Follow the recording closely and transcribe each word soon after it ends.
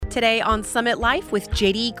Today on Summit Life with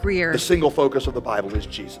J.D. Greear. The single focus of the Bible is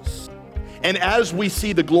Jesus. And as we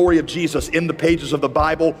see the glory of Jesus in the pages of the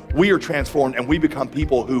Bible, we are transformed and we become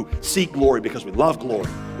people who seek glory because we love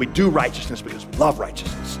glory. We do righteousness because we love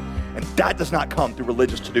righteousness. And that does not come through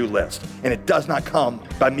religious to-do list. And it does not come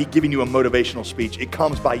by me giving you a motivational speech. It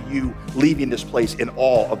comes by you leaving this place in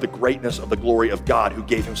awe of the greatness of the glory of God who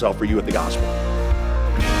gave himself for you at the gospel.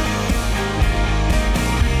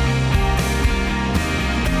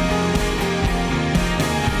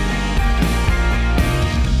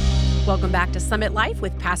 Welcome back to Summit Life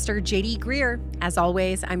with Pastor J.D. Greear. As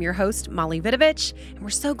always, I'm your host, Molly Vidovich, and we're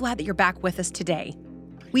so glad that you're back with us today.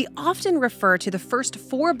 We often refer to the first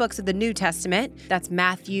 4 books of the New Testament, that's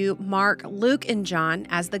Matthew, Mark, Luke, and John,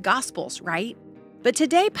 as the Gospels, right? But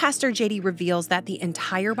today, Pastor J.D. reveals that the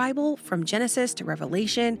entire Bible, from Genesis to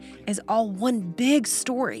Revelation, is all one big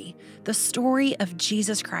story, the story of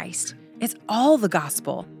Jesus Christ. It's all the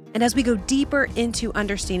gospel. And as we go deeper into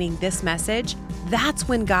understanding this message, that's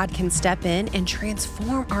when God can step in and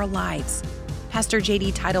transform our lives. Pastor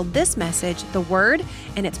JD titled this message, The Word,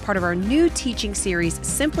 and it's part of our new teaching series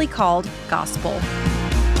simply called Gospel.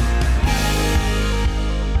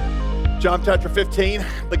 John chapter 15,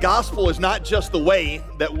 the gospel is not just the way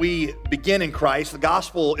that we begin in Christ. The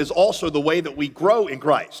gospel is also the way that we grow in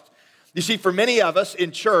Christ. You see, for many of us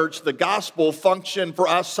in church, the gospel functioned for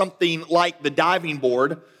us something like the diving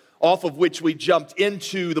board off of which we jumped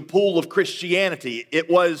into the pool of Christianity.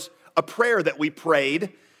 It was a prayer that we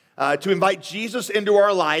prayed to invite Jesus into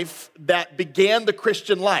our life that began the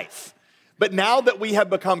Christian life. But now that we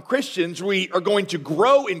have become Christians, we are going to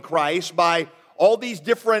grow in Christ by all these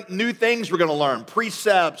different new things we're going to learn,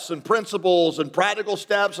 precepts and principles and practical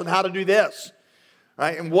steps on how to do this.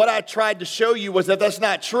 Right? And what I tried to show you was that that's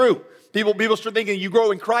not true. People start thinking you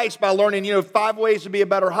grow in Christ by learning, 5 ways to be a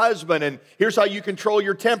better husband, and here's how you control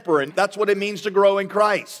your temper, and that's what it means to grow in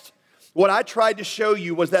Christ. What I tried to show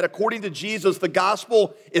you was that according to Jesus, the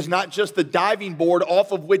gospel is not just the diving board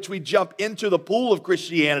off of which we jump into the pool of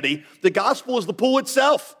Christianity. The gospel is the pool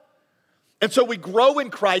itself. And so we grow in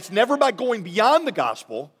Christ never by going beyond the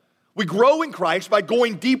gospel. We grow in Christ by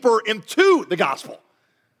going deeper into the gospel.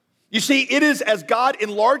 You see, it is as God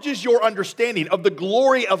enlarges your understanding of the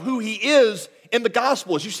glory of who he is in the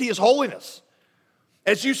gospel, as you see his holiness,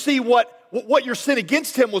 as you see what your sin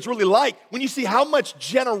against him was really like, when you see how much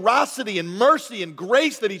generosity and mercy and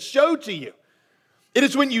grace that he showed to you. It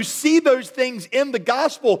is when you see those things in the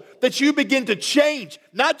gospel that you begin to change.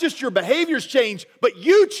 Not just your behaviors change, but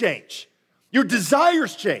you change. Your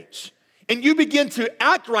desires change. And you begin to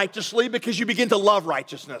act righteously because you begin to love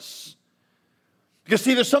righteousness. Because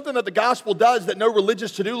see, there's something that the gospel does that no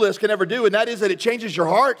religious to-do list can ever do, and that is that it changes your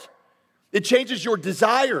heart. It changes your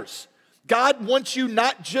desires. God wants you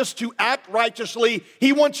not just to act righteously,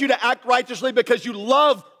 he wants you to act righteously because you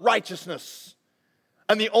love righteousness.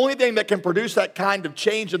 And the only thing that can produce that kind of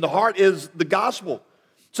change in the heart is the gospel.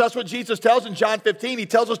 So that's what Jesus tells in John 15. He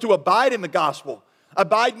tells us to abide in the gospel.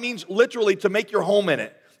 Abide means literally to make your home in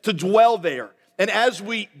it, to dwell there. And as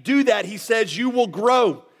we do that, he says you will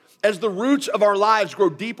grow. As the roots of our lives grow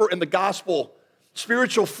deeper in the gospel,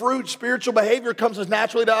 spiritual fruit, spiritual behavior comes as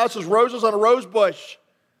naturally to us as roses on a rose bush.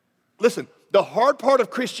 Listen, the hard part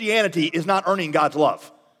of Christianity is not earning God's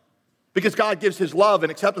love, because God gives his love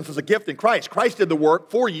and acceptance as a gift in Christ. Christ did the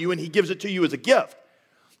work for you and he gives it to you as a gift.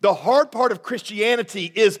 The hard part of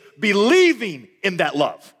Christianity is believing in that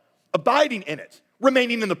love, abiding in it,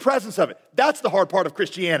 remaining in the presence of it. That's the hard part of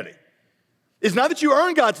Christianity. It's not that you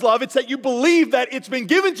earn God's love, it's that you believe that it's been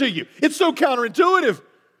given to you. It's so counterintuitive.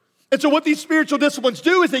 And so what these spiritual disciplines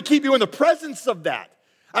do is they keep you in the presence of that.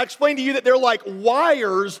 I explained to you that they're like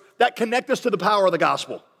wires that connect us to the power of the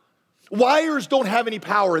gospel. Wires don't have any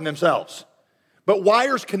power in themselves, but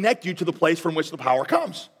wires connect you to the place from which the power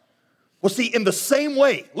comes. Well, see, in the same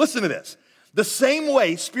way, listen to this, the same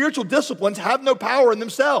way spiritual disciplines have no power in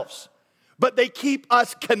themselves, but they keep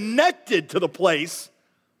us connected to the place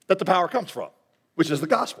that the power comes from, which is the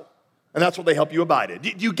gospel. And that's what they help you abide in.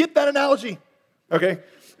 Do you get that analogy? Okay.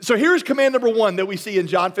 So here's command number 1 that we see in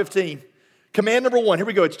John 15. Command number 1, here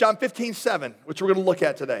we go. It's John 15:7, which we're going to look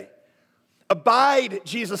at today. Abide,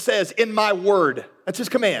 Jesus says, in my word. That's his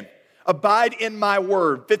command. Abide in my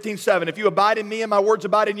word. 15:7. If you abide in me and my words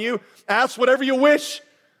abide in you, ask whatever you wish,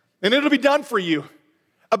 and it'll be done for you.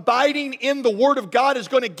 Abiding in the word of God is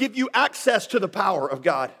going to give you access to the power of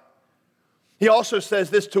God. He also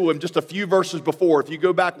says this to him just a few verses before. If you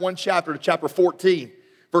go back 1 chapter to chapter 14,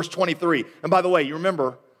 verse 23. And by the way, you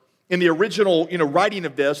remember, in the original writing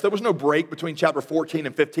of this, there was no break between chapter 14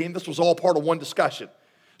 and 15. This was all part of one discussion.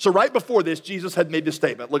 So right before this, Jesus had made this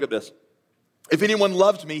statement. Look at this. If anyone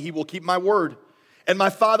loves me, he will keep my word. And my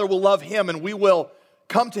Father will love him, and we will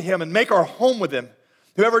come to him and make our home with him.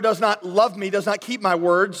 Whoever does not love me does not keep my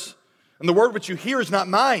words. And the word which you hear is not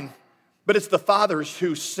mine, but it's the Father's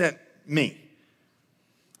who sent me.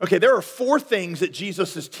 Okay, there are 4 things that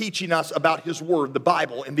Jesus is teaching us about his word, the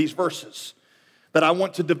Bible, in these verses that I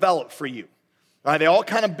want to develop for you. All right, they all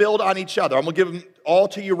kind of build on each other. I'm going to give them all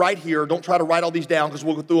to you right here. Don't try to write all these down because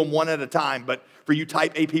we'll go through them one at a time. But for you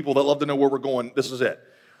type A people that love to know where we're going, this is it.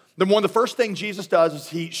 Then the first thing Jesus does is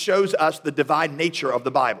he shows us the divine nature of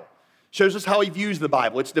the Bible. Shows us how he views the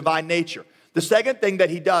Bible, its divine nature. The second thing that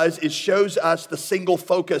he does is shows us the single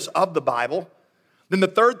focus of the Bible. Then the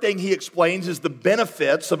third thing he explains is the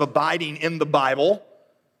benefits of abiding in the Bible.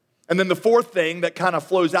 And then the fourth thing that kind of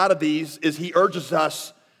flows out of these is he urges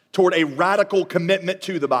us toward a radical commitment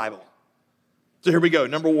to the Bible. So here we go.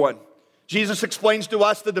 Number 1, Jesus explains to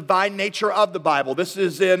us the divine nature of the Bible. This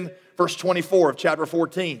is in verse 24 of chapter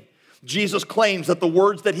 14. Jesus claims that the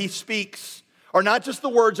words that he speaks are not just the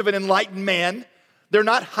words of an enlightened man. They're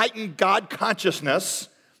not heightened God consciousness.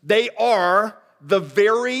 They are the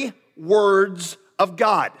very words of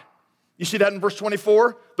God. You see that in verse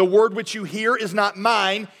 24? The word which you hear is not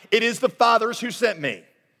mine. It is the Father's who sent me.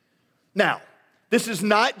 Now, this is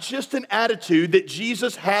not just an attitude that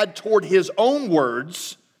Jesus had toward his own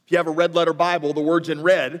words. If you have a red letter Bible, the words in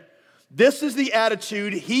red. This is the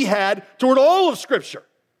attitude he had toward all of Scripture.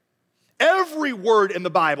 Every word in the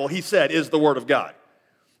Bible, he said, is the word of God.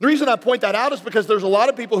 The reason I point that out is because there's a lot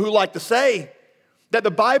of people who like to say that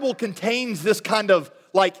the Bible contains this kind of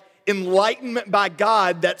like enlightenment by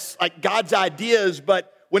God that's like God's ideas,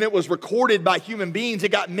 but when it was recorded by human beings,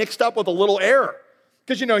 it got mixed up with a little error.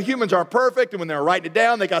 Because, humans aren't perfect, and when they're writing it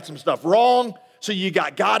down, they got some stuff wrong. So you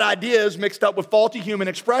got God ideas mixed up with faulty human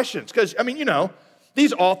expressions. Because,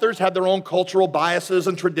 these authors had their own cultural biases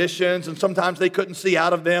and traditions, and sometimes they couldn't see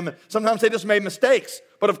out of them. And sometimes they just made mistakes.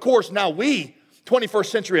 But of course, now we, 21st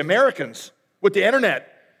century Americans, with the internet,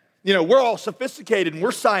 we're all sophisticated and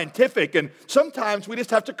we're scientific, and sometimes we just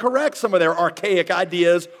have to correct some of their archaic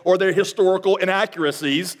ideas or their historical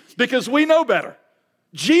inaccuracies because we know better.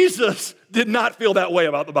 Jesus did not feel that way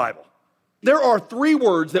about the Bible. There are 3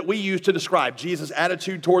 words that we use to describe Jesus'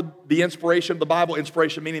 attitude toward the inspiration of the Bible,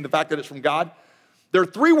 inspiration meaning the fact that it's from God. There are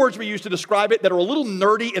 3 words we use to describe it that are a little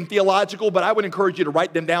nerdy and theological, but I would encourage you to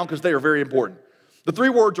write them down because they are very important. The 3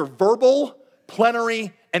 words are verbal,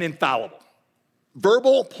 plenary, and infallible.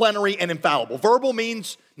 Verbal, plenary, and infallible. Verbal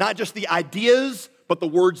means not just the ideas, but the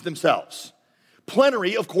words themselves.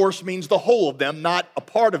 Plenary, of course, means the whole of them, not a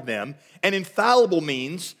part of them. And infallible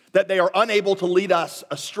means that they are unable to lead us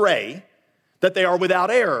astray, that they are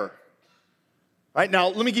without error. Right, now,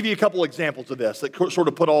 let me give you a couple examples of this that sort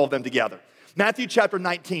of put all of them together. Matthew chapter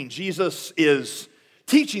 19, Jesus is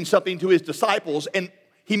teaching something to his disciples, and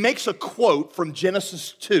he makes a quote from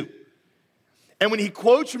Genesis 2. And when he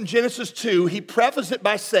quotes from Genesis 2, he prefaces it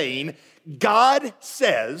by saying, God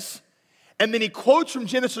says, and then he quotes from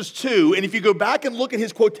Genesis 2, and if you go back and look at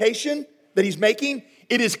his quotation that he's making,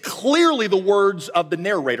 it is clearly the words of the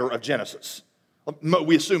narrator of Genesis.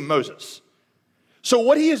 We assume Moses. So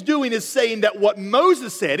what he is doing is saying that what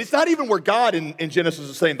Moses said, it's not even where God in Genesis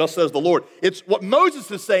is saying, thus says the Lord. It's what Moses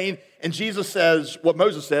is saying, and Jesus says, what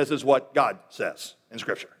Moses says is what God says in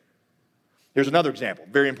Scripture. Here's another example,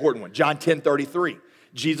 very important one. John 10:33.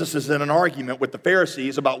 Jesus is in an argument with the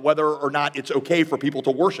Pharisees about whether or not it's okay for people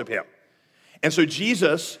to worship him. And so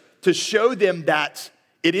Jesus, to show them that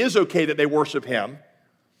it is okay that they worship him,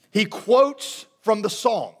 he quotes from the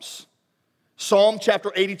Psalms. Psalm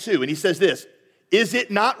chapter 82, and he says this, is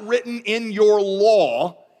it not written in your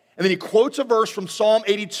law? And then he quotes a verse from Psalm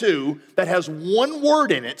 82 that has one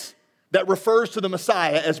word in it that refers to the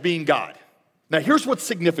Messiah as being God. Now here's what's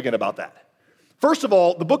significant about that. First of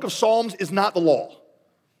all, the book of Psalms is not the law,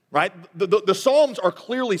 right? The Psalms are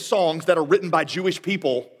clearly songs that are written by Jewish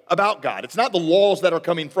people about God. It's not the laws that are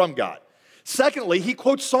coming from God. Secondly, he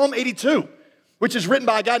quotes Psalm 82, which is written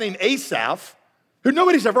by a guy named Asaph, who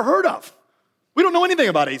nobody's ever heard of. We don't know anything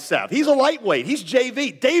about Asaph. He's a lightweight. He's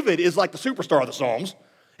JV. David is like the superstar of the Psalms.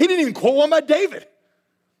 He didn't even quote one by David.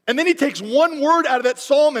 And then he takes one word out of that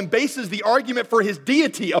psalm and bases the argument for his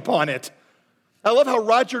deity upon it. I love how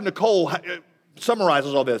Roger Nicole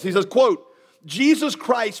summarizes all this. He says, quote, Jesus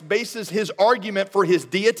Christ bases his argument for his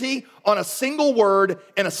deity on a single word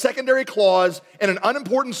and a secondary clause in an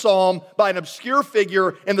unimportant psalm by an obscure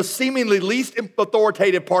figure in the seemingly least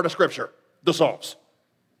authoritative part of Scripture, the Psalms.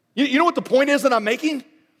 You know what the point is that I'm making?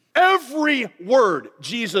 Every word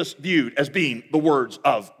Jesus viewed as being the words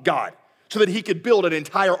of God so that he could build an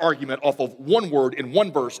entire argument off of one word in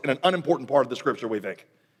one verse in an unimportant part of the Scripture, we think.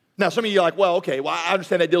 Now, some of you are like, well, okay, well, I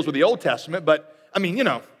understand that deals with the Old Testament, but I mean,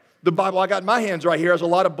 the Bible I got in my hands right here has a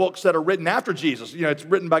lot of books that are written after Jesus. It's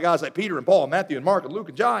written by guys like Peter and Paul and Matthew and Mark and Luke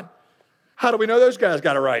and John. How do we know those guys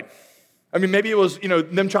got it right? I mean, maybe it was,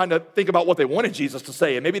 them trying to think about what they wanted Jesus to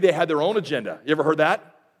say, and maybe they had their own agenda. You ever heard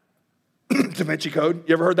that? Da Vinci Code.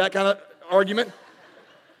 You ever heard that kind of argument?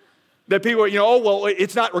 That people,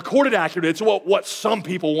 it's not recorded accurately. It's what some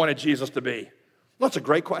people wanted Jesus to be. Well, that's a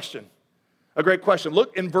great question. A great question.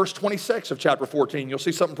 Look in verse 26 of chapter 14. You'll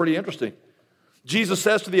see something pretty interesting. Jesus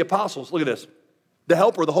says to the apostles, look at this, the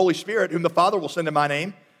Helper, the Holy Spirit, whom the Father will send in my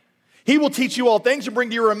name, he will teach you all things and bring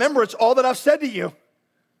to your remembrance all that I've said to you.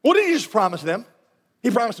 What did he just promise them? He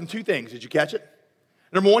promised them two things. Did you catch it?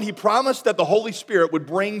 Number one, he promised that the Holy Spirit would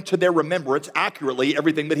bring to their remembrance accurately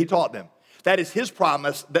everything that he taught them. That is his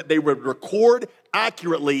promise, that they would record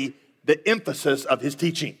accurately the emphasis of his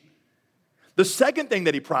teaching. The second thing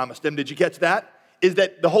that he promised them, did you catch that? Is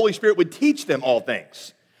that the Holy Spirit would teach them all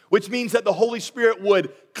things, which means that the Holy Spirit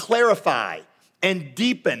would clarify and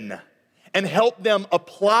deepen and help them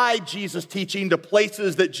apply Jesus' teaching to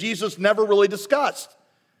places that Jesus never really discussed.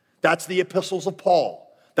 That's the epistles of Paul.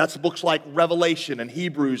 That's books like Revelation and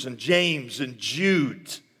Hebrews and James and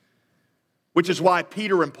Jude, which is why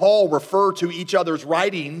Peter and Paul refer to each other's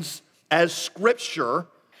writings as Scripture,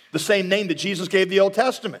 the same name that Jesus gave the Old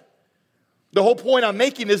Testament. The whole point I'm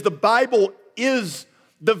making is the Bible is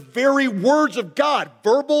the very words of God,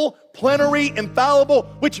 verbal, plenary, infallible,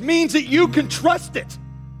 which means that you can trust it.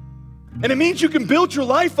 And it means you can build your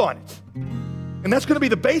life on it. And that's going to be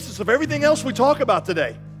the basis of everything else we talk about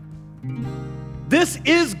today. This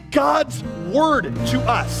is God's word to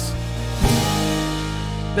us.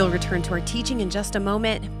 We'll return to our teaching in just a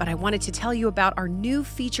moment, but I wanted to tell you about our new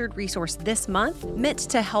featured resource this month meant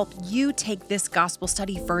to help you take this gospel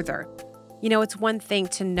study further. It's one thing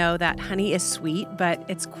to know that honey is sweet, but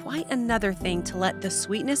it's quite another thing to let the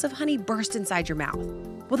sweetness of honey burst inside your mouth.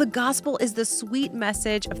 Well, the gospel is the sweet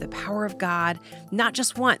message of the power of God, not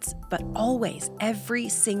just once, but always, every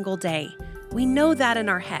single day. We know that in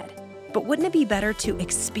our head, but wouldn't it be better to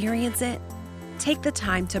experience it? Take the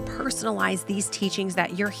time to personalize these teachings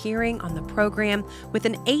that you're hearing on the program with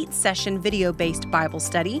an 8-session video-based Bible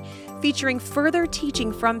study featuring further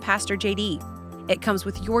teaching from Pastor JD. It comes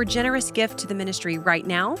with your generous gift to the ministry right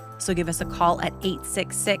now, so give us a call at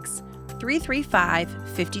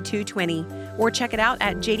 866-335-5220 or check it out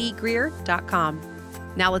at jdgreer.com.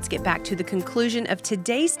 Now let's get back to the conclusion of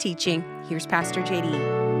today's teaching. Here's Pastor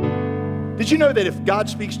JD. Did you know that if God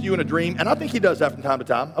speaks to you in a dream, and I think he does that from time to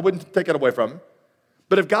time, I wouldn't take it away from him,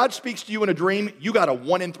 but if God speaks to you in a dream, you got a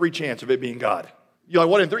 1 in 3 chance of it being God. You're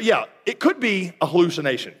like, 1 in 3? Yeah, it could be a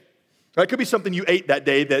hallucination. Right? It could be something you ate that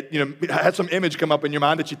day that had some image come up in your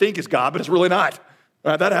mind that you think is God, but it's really not.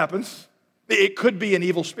 Right? That happens. It could be an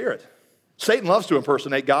evil spirit. Satan loves to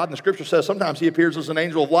impersonate God, and the scripture says sometimes he appears as an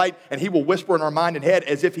angel of light, and he will whisper in our mind and head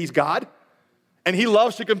as if he's God, and he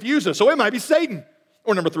loves to confuse us. So it might be Satan.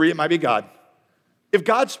 Or number 3, it might be God. If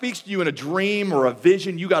God speaks to you in a dream or a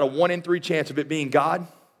vision, you got a 1 in 3 chance of it being God.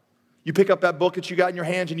 You pick up that book that you got in your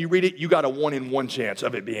hands and you read it, you got a 1 in 1 chance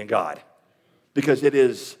of it being God. Because it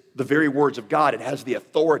is the very words of God. It has the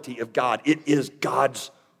authority of God. It is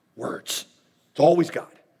God's words. It's always God.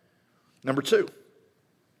 Number 2,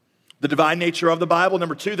 the divine nature of the Bible.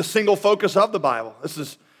 Number 2, the single focus of the Bible. This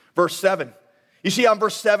is verse 7. You see how in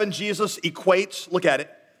verse 7, Jesus equates, look at it,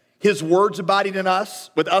 his words abiding in us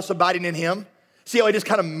with us abiding in him. See how he just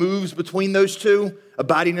kind of moves between those two?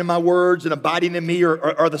 Abiding in my words and abiding in me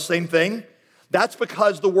are the same thing. That's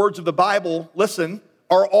because the words of the Bible, listen,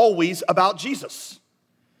 are always about Jesus.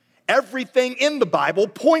 Everything in the Bible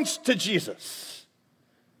points to Jesus.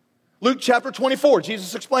 Luke chapter 24,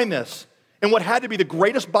 Jesus explained this in what had to be the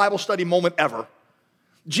greatest Bible study moment ever.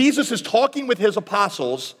 Jesus is talking with his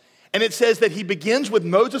apostles, and it says that he begins with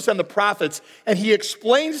Moses and the prophets, and he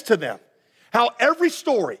explains to them how every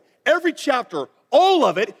story, every chapter, all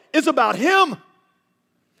of it is about him.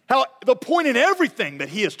 How the point in everything that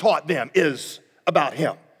he has taught them is about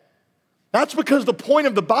him. That's because the point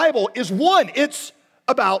of the Bible is one, it's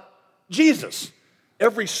about Jesus.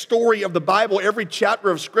 Every story of the Bible, every chapter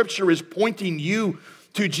of Scripture is pointing you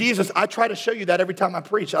to Jesus. I try to show you that every time I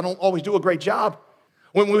preach. I don't always do a great job.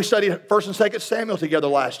 When we studied 1 and 2 Samuel together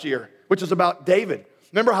last year, which is about David.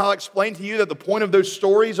 Remember how I explained to you that the point of those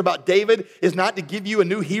stories about David is not to give you a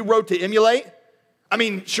new hero to emulate? I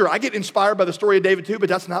mean, sure, I get inspired by the story of David too, but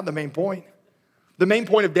that's not the main point. The main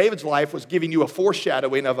point of David's life was giving you a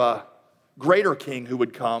foreshadowing of a greater king who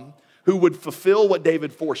would come, who would fulfill what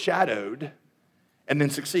David foreshadowed and then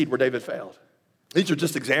succeed where David failed. These are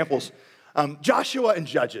just examples. Joshua and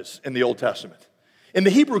Judges in the Old Testament. In the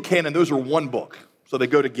Hebrew canon, those are one book, so they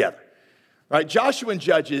go together. Right? Joshua and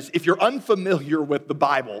Judges, if you're unfamiliar with the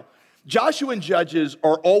Bible, Joshua and Judges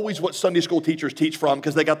are always what Sunday school teachers teach from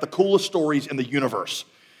because they got the coolest stories in the universe.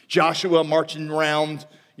 Joshua marching around,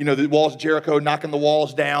 the walls of Jericho, knocking the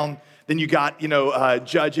walls down. Then you got,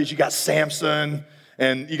 Judges, you got Samson,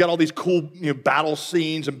 and you got all these cool, battle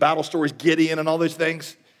scenes and battle stories, Gideon and all those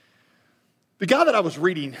things. The guy that I was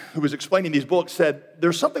reading who was explaining these books said,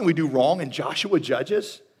 there's something we do wrong in Joshua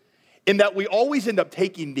Judges in that we always end up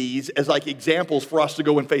taking these as like examples for us to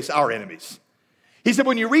go and face our enemies. He said,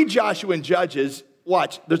 when you read Joshua and Judges,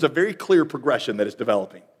 watch, there's a very clear progression that is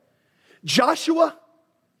developing. Joshua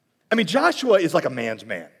is like a man's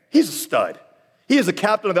man. He's a stud. He is a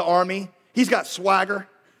captain of the army. He's got swagger.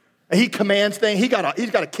 And he commands things. He's got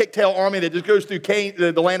a kicktail army that just goes through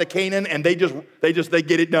the land of Canaan, and they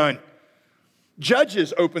get it done.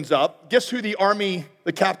 Judges opens up. Guess who the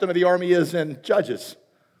captain of the army is in Judges?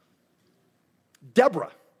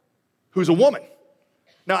 Deborah, who's a woman.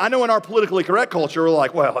 Now, I know in our politically correct culture, we're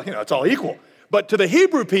like, well, it's all equal. But to the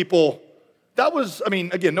Hebrew people, that was,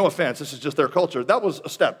 again, no offense, this is just their culture. That was a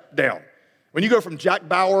step down. When you go from Jack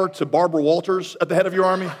Bauer to Barbara Walters at the head of your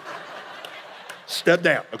army, step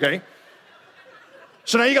down, okay?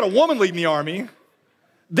 So now you got a woman leading the army.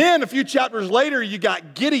 Then a few chapters later, you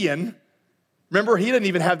got Gideon. Remember, he didn't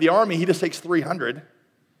even have the army. He just takes 300.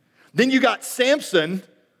 Then you got Samson,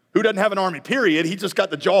 who doesn't have an army, period. He just got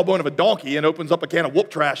the jawbone of a donkey and opens up a can of whoop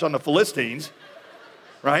trash on the Philistines,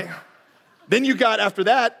 right? Then you got, after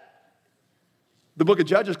that, the book of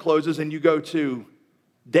Judges closes and you go to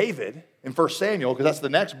David in 1 Samuel, because that's the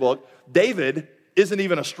next book. David isn't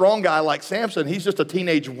even a strong guy like Samson. He's just a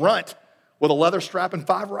teenage runt with a leather strap and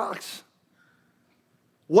 5 rocks.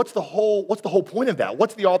 What's the whole point of that?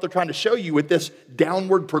 What's the author trying to show you with this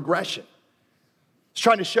downward progression? He's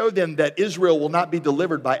trying to show them that Israel will not be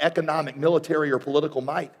delivered by economic, military, or political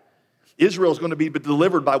might. Israel is going to be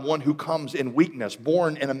delivered by one who comes in weakness,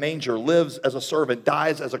 born in a manger, lives as a servant,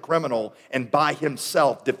 dies as a criminal, and by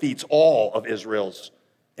himself defeats all of Israel's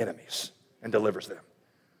enemies and delivers them.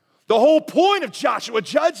 The whole point of Joshua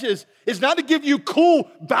Judges is not to give you cool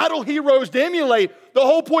battle heroes to emulate. The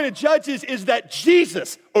whole point of Judges is that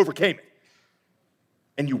Jesus overcame it,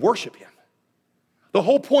 and you worship him. The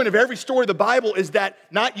whole point of every story of the Bible is that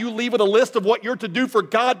not you leave with a list of what you're to do for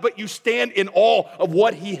God, but you stand in awe of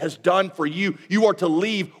what he has done for you. You are to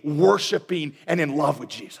leave worshiping and in love with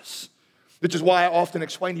Jesus. Which is why I often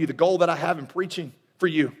explain to you the goal that I have in preaching for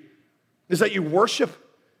you is that you worship.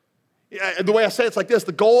 The way I say it's like this: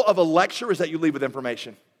 the goal of a lecture is that you leave with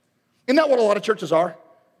information. Isn't that what a lot of churches are?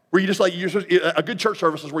 Where you just a good church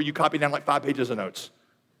service is where you copy down like 5 pages of notes.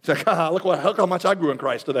 It's like, look how much I grew in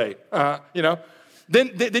Christ today.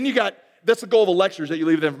 Then you got, that's the goal of a lecture is that you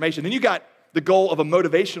leave with information. Then you got the goal of a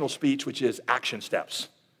motivational speech, which is action steps.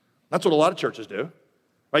 That's what a lot of churches do.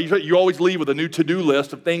 Right? You always leave with a new to-do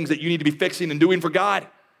list of things that you need to be fixing and doing for God.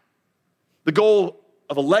 The goal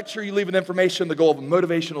of a lecture, you leave with information. The goal of a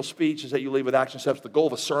motivational speech is that you leave with action steps. The goal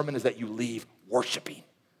of a sermon is that you leave worshiping.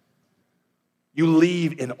 You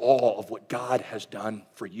leave in awe of what God has done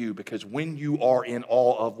for you, because when you are in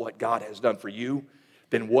awe of what God has done for you,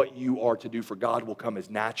 then what you are to do for God will come as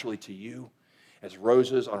naturally to you as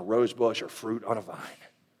roses on a rose bush or fruit on a vine.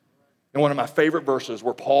 And one of my favorite verses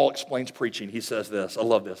where Paul explains preaching, he says this. I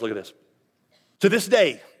love this. Look at this. To this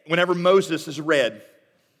day, whenever Moses is read,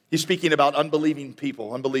 he's speaking about unbelieving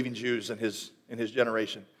people, unbelieving Jews in his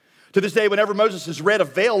generation. To this day, whenever Moses is read, a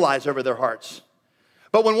veil lies over their hearts.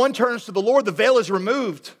 But when one turns to the Lord, the veil is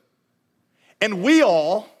removed. And we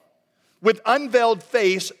all, with unveiled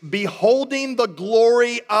face, beholding the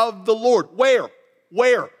glory of the Lord. Where?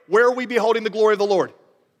 Where are we beholding the glory of the Lord?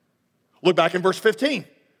 Look back in verse 15.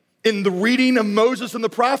 In the reading of Moses and the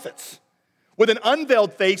prophets. With an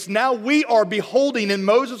unveiled face, now we are beholding in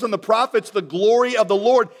Moses and the prophets the glory of the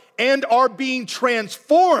Lord and are being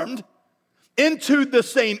transformed into the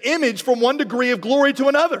same image from one degree of glory to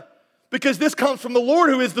another. Because this comes from the Lord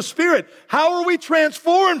who is the Spirit. How are we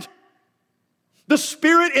transformed? The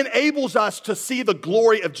Spirit enables us to see the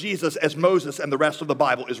glory of Jesus as Moses and the rest of the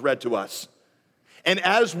Bible is read to us. And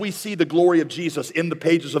as we see the glory of Jesus in the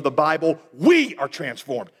pages of the Bible, we are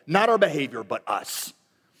transformed. Not our behavior, but us.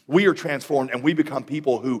 We are transformed and we become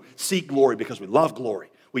people who seek glory because we love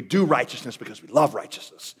glory. We do righteousness because we love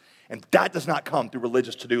righteousness. And that does not come through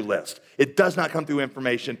religious to-do list. It does not come through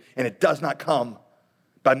information, and it does not come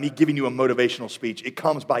by me giving you a motivational speech. It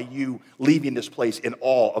comes by you leaving this place in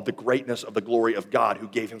awe of the greatness of the glory of God who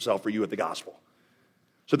gave himself for you at the gospel.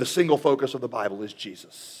 So the single focus of the Bible is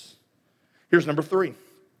Jesus. Here's number 3.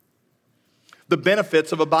 The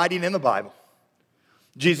benefits of abiding in the Bible.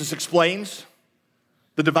 Jesus explains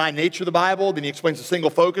the divine nature of the Bible, then he explains the single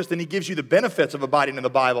focus, then he gives you the benefits of abiding in the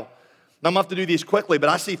Bible. Now, I'm going to have to do these quickly, but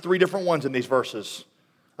I see three different ones in these verses.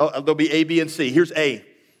 There'll be A, B, and C. Here's A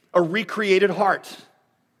recreated heart.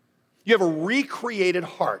 You have a recreated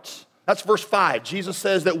heart. That's verse 5. Jesus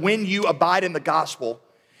says that when you abide in the gospel,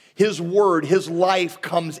 his word, his life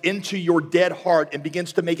comes into your dead heart and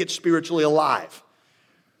begins to make it spiritually alive.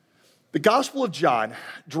 The Gospel of John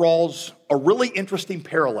draws a really interesting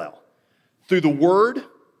parallel through the Word,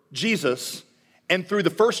 Jesus, and through the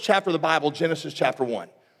first chapter of the Bible, Genesis chapter 1.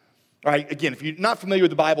 All right, again, if you're not familiar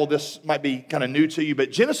with the Bible, this might be kind of new to you,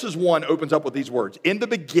 but Genesis 1 opens up with these words. In the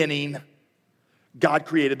beginning, God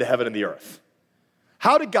created the heaven and the earth.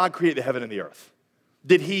 How did God create the heaven and the earth?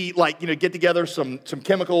 Did he, get together some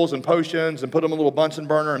chemicals and potions and put them in a little Bunsen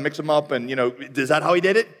burner and mix them up and, is that how he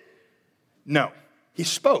did it? No. He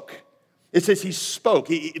spoke. It says he spoke.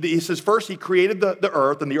 He says first he created the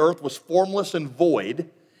earth, and the earth was formless and void.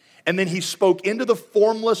 And then he spoke into the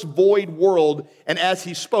formless, void world, and as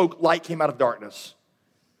he spoke, light came out of darkness.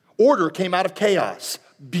 Order came out of chaos.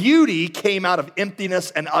 Beauty came out of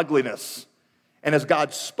emptiness and ugliness. And as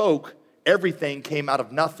God spoke, everything came out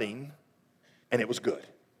of nothing, and it was good.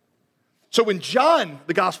 So when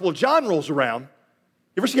the Gospel of John rolls around,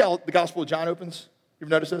 you ever see how the Gospel of John opens? You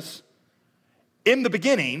ever notice this? In the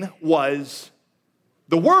beginning was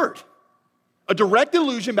the Word, a direct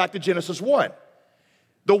allusion back to Genesis 1.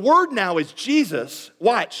 The Word now is Jesus.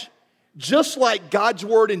 Watch. Just like God's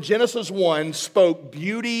Word in Genesis 1 spoke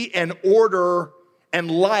beauty and order and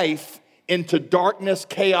life into darkness,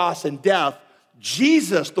 chaos, and death,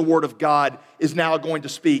 Jesus, the Word of God, is now going to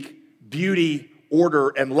speak beauty, order,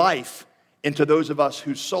 and life into those of us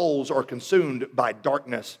whose souls are consumed by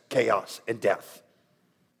darkness, chaos, and death.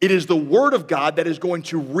 It is the Word of God that is going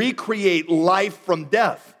to recreate life from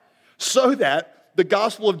death so that the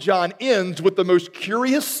Gospel of John ends with the most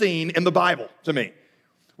curious scene in the Bible to me,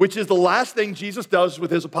 which is the last thing Jesus does with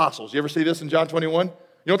his apostles. You ever see this in John 21? You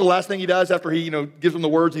know what the last thing he does after he, gives them the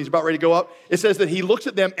words and he's about ready to go up? It says that he looks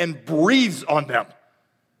at them and breathes on them.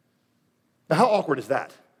 Now, how awkward is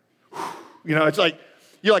that? It's like,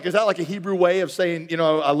 you're like, is that like a Hebrew way of saying,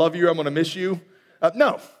 I love you, I'm going to miss you?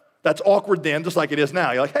 No. That's awkward then, just like it is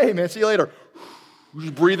now. You're like, hey, man, see you later. You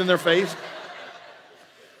just breathe in their face.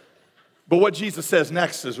 But what Jesus says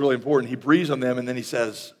next is really important. He breathes on them, and then he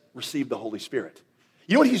says, receive the Holy Spirit.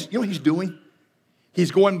 You know what he's doing?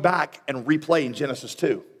 He's going back and replaying Genesis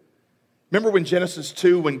 2. Remember when Genesis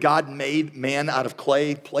 2, when God made man out of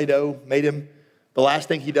clay, Play-Doh made him, the last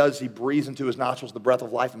thing he does, he breathes into his nostrils the breath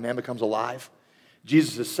of life, and man becomes alive?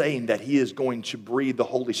 Jesus is saying that he is going to breathe the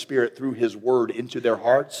Holy Spirit through his word into their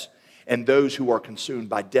hearts, and those who are consumed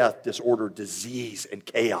by death, disorder, disease, and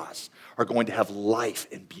chaos are going to have life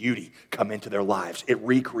and beauty come into their lives. It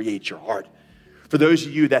recreates your heart. For those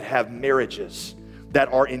of you that have marriages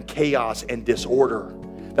that are in chaos and disorder,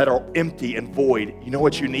 that are empty and void, you know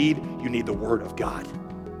what you need? You need the Word of God.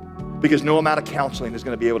 Because no amount of counseling is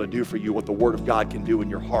going to be able to do for you what the Word of God can do in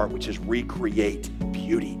your heart, which is recreate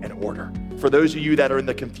beauty and order. For those of you that are in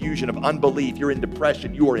the confusion of unbelief, you're in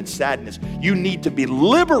depression, you are in sadness, you need to be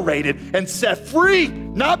liberated and set free,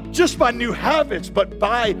 not just by new habits, but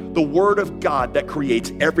by the Word of God that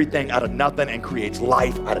creates everything out of nothing and creates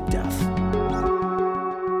life out of death.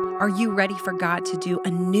 Are you ready for God to do a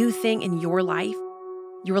new thing in your life?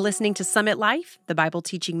 You are listening to Summit Life, the Bible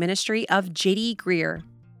teaching ministry of J.D. Greear.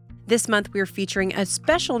 This month, we're featuring a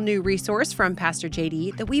special new resource from Pastor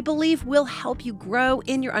JD that we believe will help you grow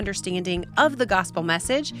in your understanding of the gospel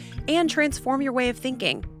message and transform your way of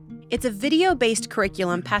thinking. It's a video-based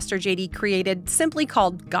curriculum Pastor JD created simply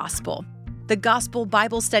called Gospel. The Gospel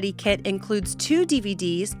Bible Study Kit includes 2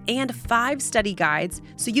 DVDs and 5 study guides,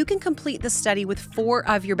 so you can complete the study with 4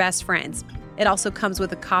 of your best friends. It also comes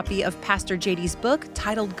with a copy of Pastor JD's book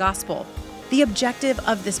titled Gospel. The objective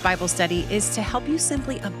of this Bible study is to help you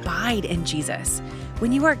simply abide in Jesus.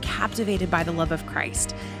 When you are captivated by the love of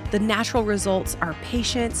Christ, the natural results are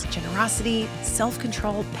patience, generosity,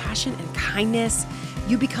 self-control, passion, and kindness.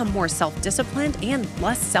 You become more self-disciplined and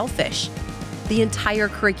less selfish. The entire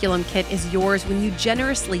curriculum kit is yours when you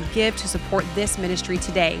generously give to support this ministry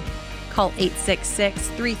today. Call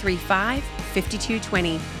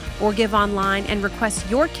 866-335-5220 or give online and request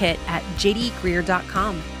your kit at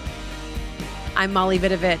jdgreear.com. I'm Molly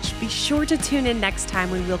Vidovich. Be sure to tune in next time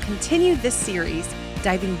when we'll continue this series,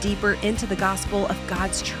 diving deeper into the gospel of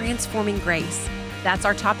God's transforming grace. That's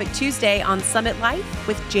our topic Tuesday on Summit Life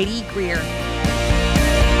with J.D. Greear.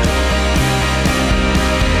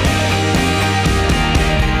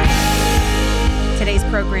 Today's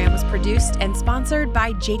program was produced and sponsored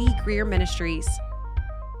by J.D. Greear Ministries.